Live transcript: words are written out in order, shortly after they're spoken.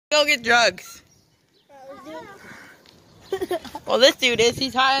Go get drugs. Well, this dude is.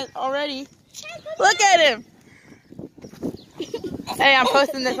 He's high already. Look at him. Hey, I'm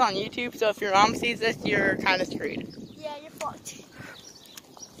posting this on YouTube, so if your mom sees this, you're kind of screwed. Yeah, you're fucked.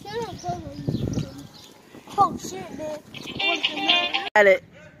 Oh shit, man. At it.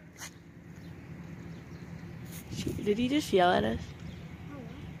 Did he just yell at us?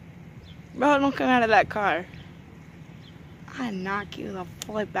 Bro, don't come out of that car. I knock you the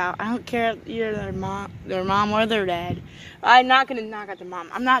flip out. I don't care if you're their mom or their dad. I'm not gonna knock out the mom.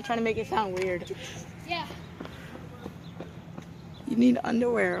 I'm not trying to make it sound weird. Yeah. You need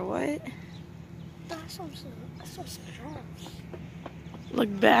underwear, what? That's so strong.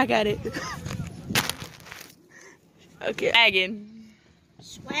 Look back at it. Okay, swaggin'.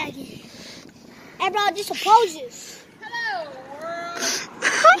 Swaggy. Hey bro, just some poses. Hello, world.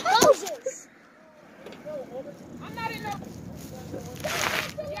 Poses. I'm not in no.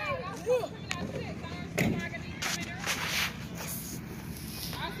 Yeah, y'all supposed to come in at 6. I understand why I gotta come in early.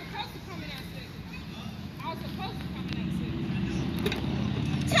 I was supposed to come in at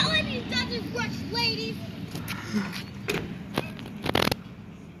 6. Tell him he doesn't rush, ladies.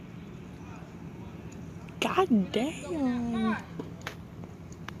 God damn.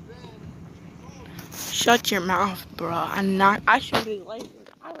 Shut your mouth, bro. I should be license.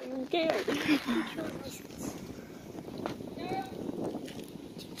 I don't even care.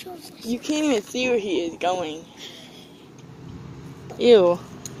 You can't even see where he is going. Ew.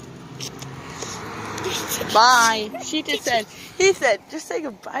 Bye. He said, just say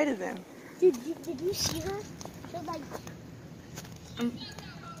goodbye to them. Dude, did you see her? She was like...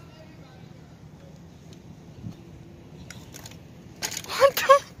 What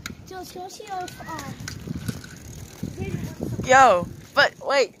the? She'll see her, Yo, but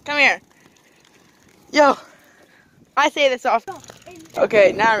wait, come here. Yo, I say this off.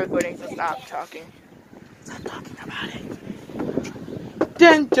 Okay, now I'm recording, so stop talking. Stop talking about it.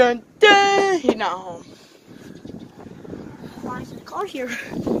 Dun dun dun. He's not home. Why is the car here?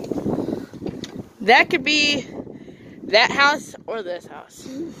 That could be that house or this house.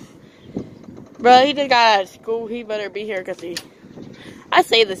 Bro, he just got out of school. He better be here because I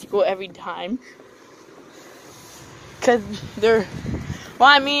say this school every time. Because they're... Well,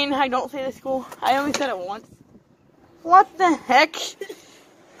 I mean, I don't say the school. I only said it once. What the heck?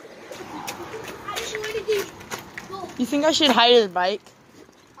 You think I should hide his bike?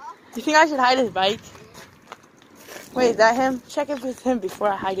 You think I should hide his bike? Wait, is that him? Check if it's him before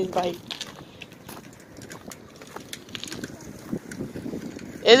I hide his bike.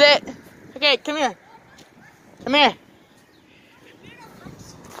 Is it? Okay, come here. Come here.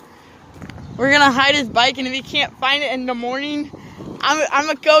 We're gonna hide his bike, and if he can't find it in the morning, I'm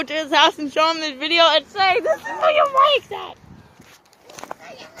gonna go to his house and show him this video and say, "This is where your bike's at."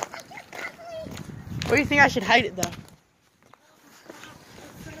 Where do you think I should hide it, though?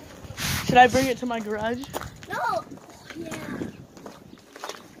 Should I bring it to my garage? No. Yeah.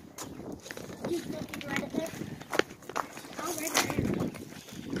 Just right up there. I'll right there.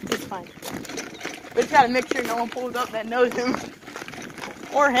 It's fine. We just gotta make sure no one pulls up that knows him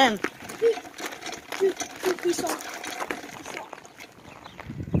or him. He saw.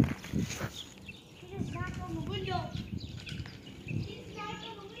 He just knocked on the window.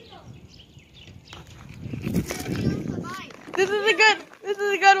 This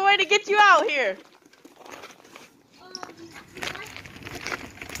is a good way to get you out here.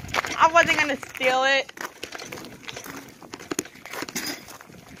 I wasn't gonna steal it.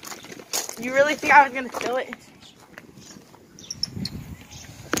 You really think I was gonna steal it?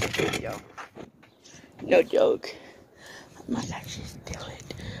 Yo. No joke. I might actually steal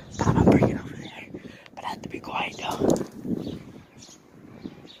it. But I'm gonna bring it over there. But I have to be quiet though.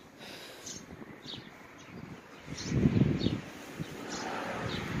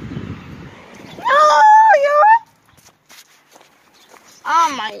 Oh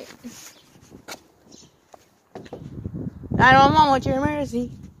my. 911, what's your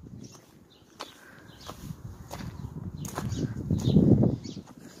emergency?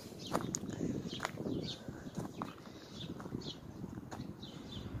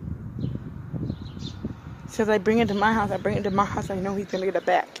 Because I bring it to my house, I know he's gonna get it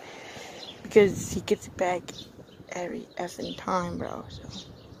back. Because he gets it back every effing time, bro. So,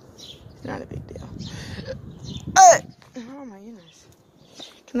 it's not a big deal. Oh my goodness.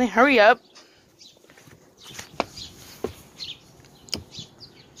 Can they hurry up?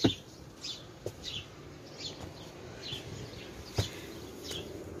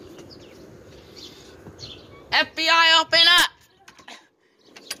 FBI, open up!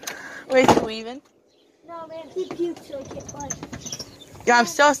 Wait, is he leaving? No, man, he puked so I can't find. Yeah, I'm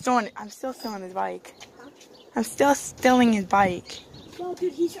still stealing his bike. I'm still stealing his bike. No,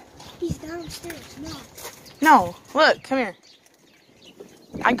 dude, he's downstairs. No. No, look, come here.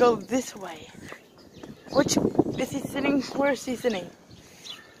 I go this way. Which is he sitting? Where is he sitting?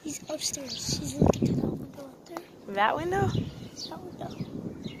 He's upstairs. He's looking to that window up there. That window? That window.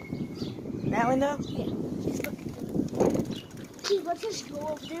 That window? Yeah, he's looking to the Chief, let's just go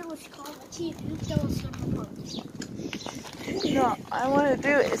over there. Let's call the chief. You tell us something about this. No, I want to do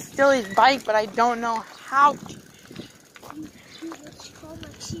is steal his bike, but I don't know how to. Dude, let's call my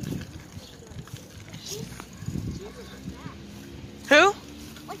chief. Who?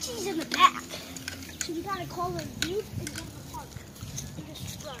 My chief's in the back. So we gotta call her dude and get in the park. And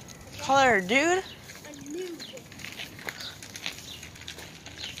just run. Okay? Call her a dude? A new dude.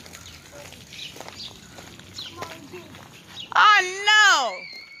 Come on, dude. Oh no!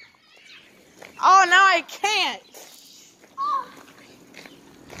 Oh no, I can't. Oh!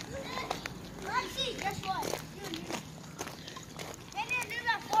 Lexi, guess what? They didn't do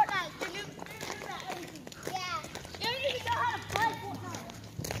that Fortnite. They didn't do that anything. Yeah. They don't even know how to play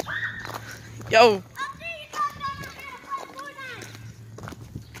Fortnite. Yo, Up there, you guys don't know how to play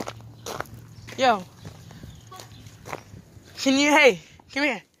Fortnite. yo. Can you, hey, come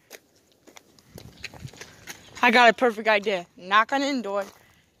here. I got a perfect idea. Knock on the door.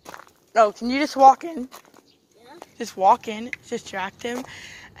 No, can you just walk in? Yeah? Just walk in, distract him,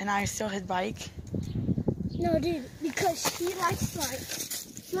 and I steal his bike. No, dude, because he likes to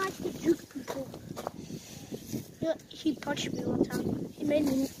juke people. He punched me one time. He made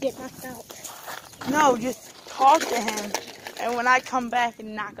me get knocked out. No, just talk to him, and when I come back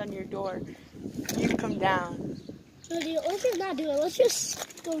and knock on your door, you come down. No, dude, let's just not do it. Let's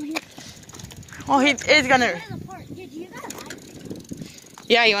just go here. Well, he is gonna. Go to the park. Dude, you got a bike?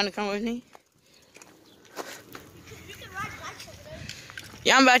 Yeah, you wanna come with me? You can ride bikes over there.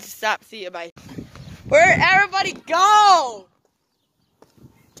 Yeah, I'm about to stop. See you, bye. Where'd everybody go?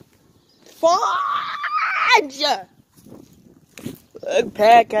 Fudge! Look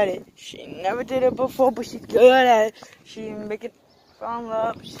back at it. She never did it before, but she's good at it. She can make it from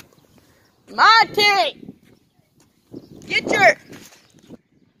love. Monty! Get your...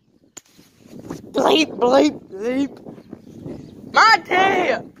 Bleep, bleep, bleep.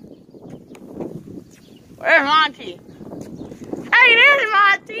 Monty! Where's Monty? Hey, there's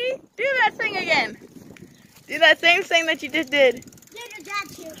Monty! Do that thing again. Do that same thing that you just did. Yeah, your dad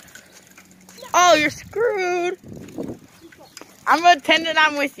too. Oh, you're screwed. I'm gonna pretend that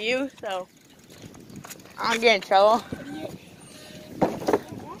I'm with you, so I'll get in trouble. Idiot.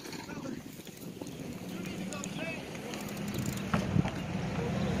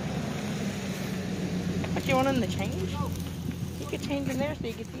 What, you want him to change? You could change in there so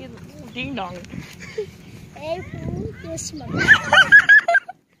you can see his ding dong. Hey, who? You see my butt?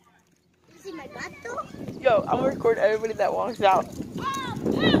 You see my butt though? Yo, I'm gonna record everybody that walks out.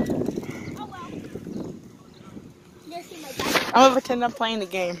 Oh well. You see my butt? I'm gonna pretend I'm playing the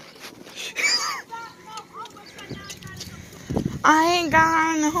game. I ain't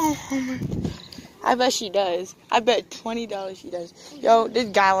got no homework. I bet she does. I bet $20 she does. Yo, this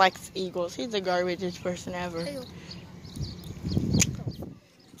guy likes Eagles. He's the garbagest person ever.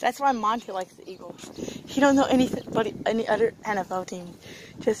 That's why Monty likes the Eagles. He don't know anything but any other NFL team.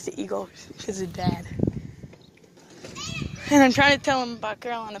 Just the Eagles. Because his dad. And I'm trying to tell him about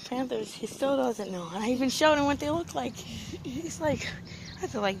Carolina Panthers. He still doesn't know. And I even showed him what they look like. He's like, I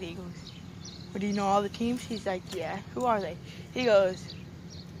still like the Eagles. But do you know all the teams? He's like, yeah. Who are they? He goes,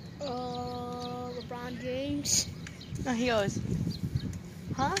 LeBron James. no, he goes,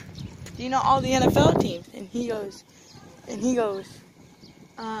 huh? Do you know all the NFL teams? And he goes, Dude, you're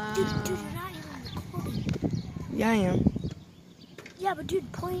not even recording. yeah, I am. Yeah, but dude,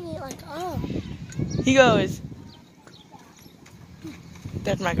 pointing it like, oh. He goes,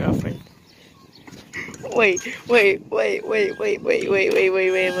 that's my girlfriend. Wait, whoa.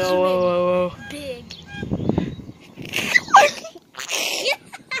 Big.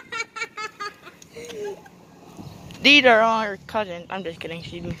 These are all her cousins. I'm just kidding.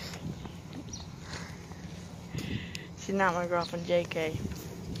 She's not my girlfriend, JK.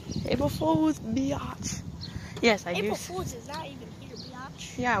 April Fool's, biatch. Yes, I do. April Fool's is not even here,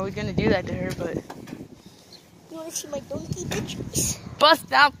 biatch. Yeah, we're gonna do that to her, but. You want to see my donkey pictures?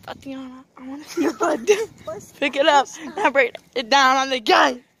 Bust out, Tatiana. I wanna see your butt. Pick it up. Now break it down on the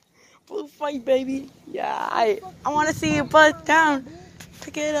guy. Blue fight, baby. Yeah, I wanna see your butt down.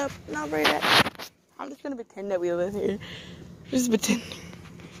 Pick it up. Now break it. I'm just gonna pretend that we live here. Just pretend.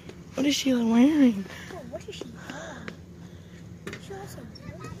 What is Sheila wearing? Oh, what is she doing? She wants some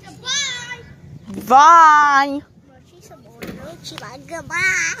Bye. Bye. She's some order. She like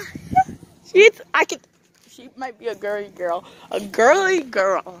goodbye. She might be a girly girl. A girly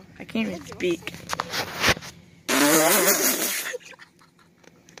girl. I can't even speak.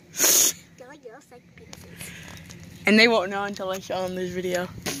 And they won't know until I show them this video.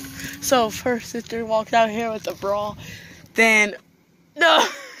 So if her sister walks out here with a bra, then no,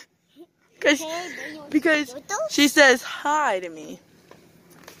 because she says hi to me.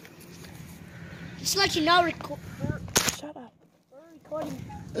 Just let you know, Shut up. we're recording.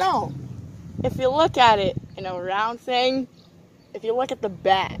 No. If you look at it in a round thing, if you look at the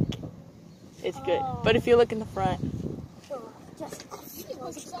back, it's good. But if you look in the front, Just Put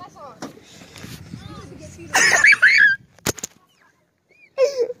some sauce on.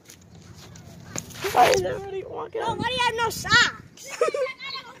 why is everybody walking oh, out? why do you have no socks?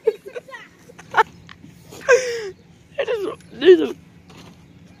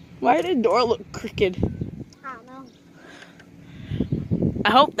 Why did the door look crooked? I don't know. I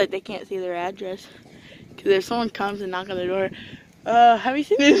hope that they can't see their address. Because if someone comes and knocks on the door, have you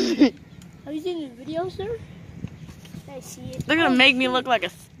seen this? Have you seen the video, sir? I see it. They're gonna make me look like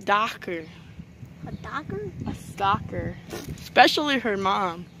a stalker. A doctor? A stalker. Especially her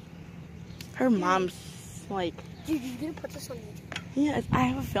mom. Her mom's like, Dude, you gonna put this on YouTube? yeah, I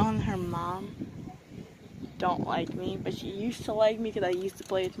have a feeling her mom don't like me, but she used to like me because I used to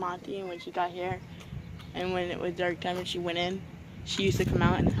play with Monty when she got here. And when it was dark time and she went in, she used to come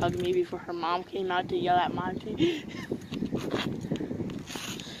out and hug me before her mom came out to yell at Monty.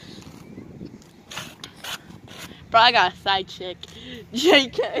 Bro, I got a side chick.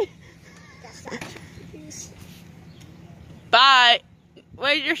 JK. That's not. Bye.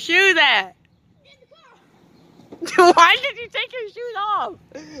 Where's your shoes at? Why did you take your shoes off?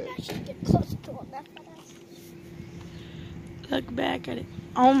 I should get close to it. That's what I see. Look back at it.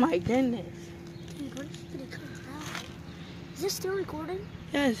 Oh my goodness. Dude, when it comes out. Is this still recording?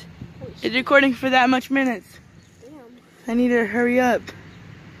 Yes. Holy It's recording for that much minutes. damn. I need to hurry up.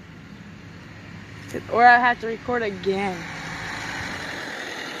 Or I have to record again.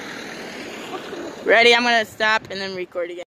 Ready? I'm going to stop and then record again.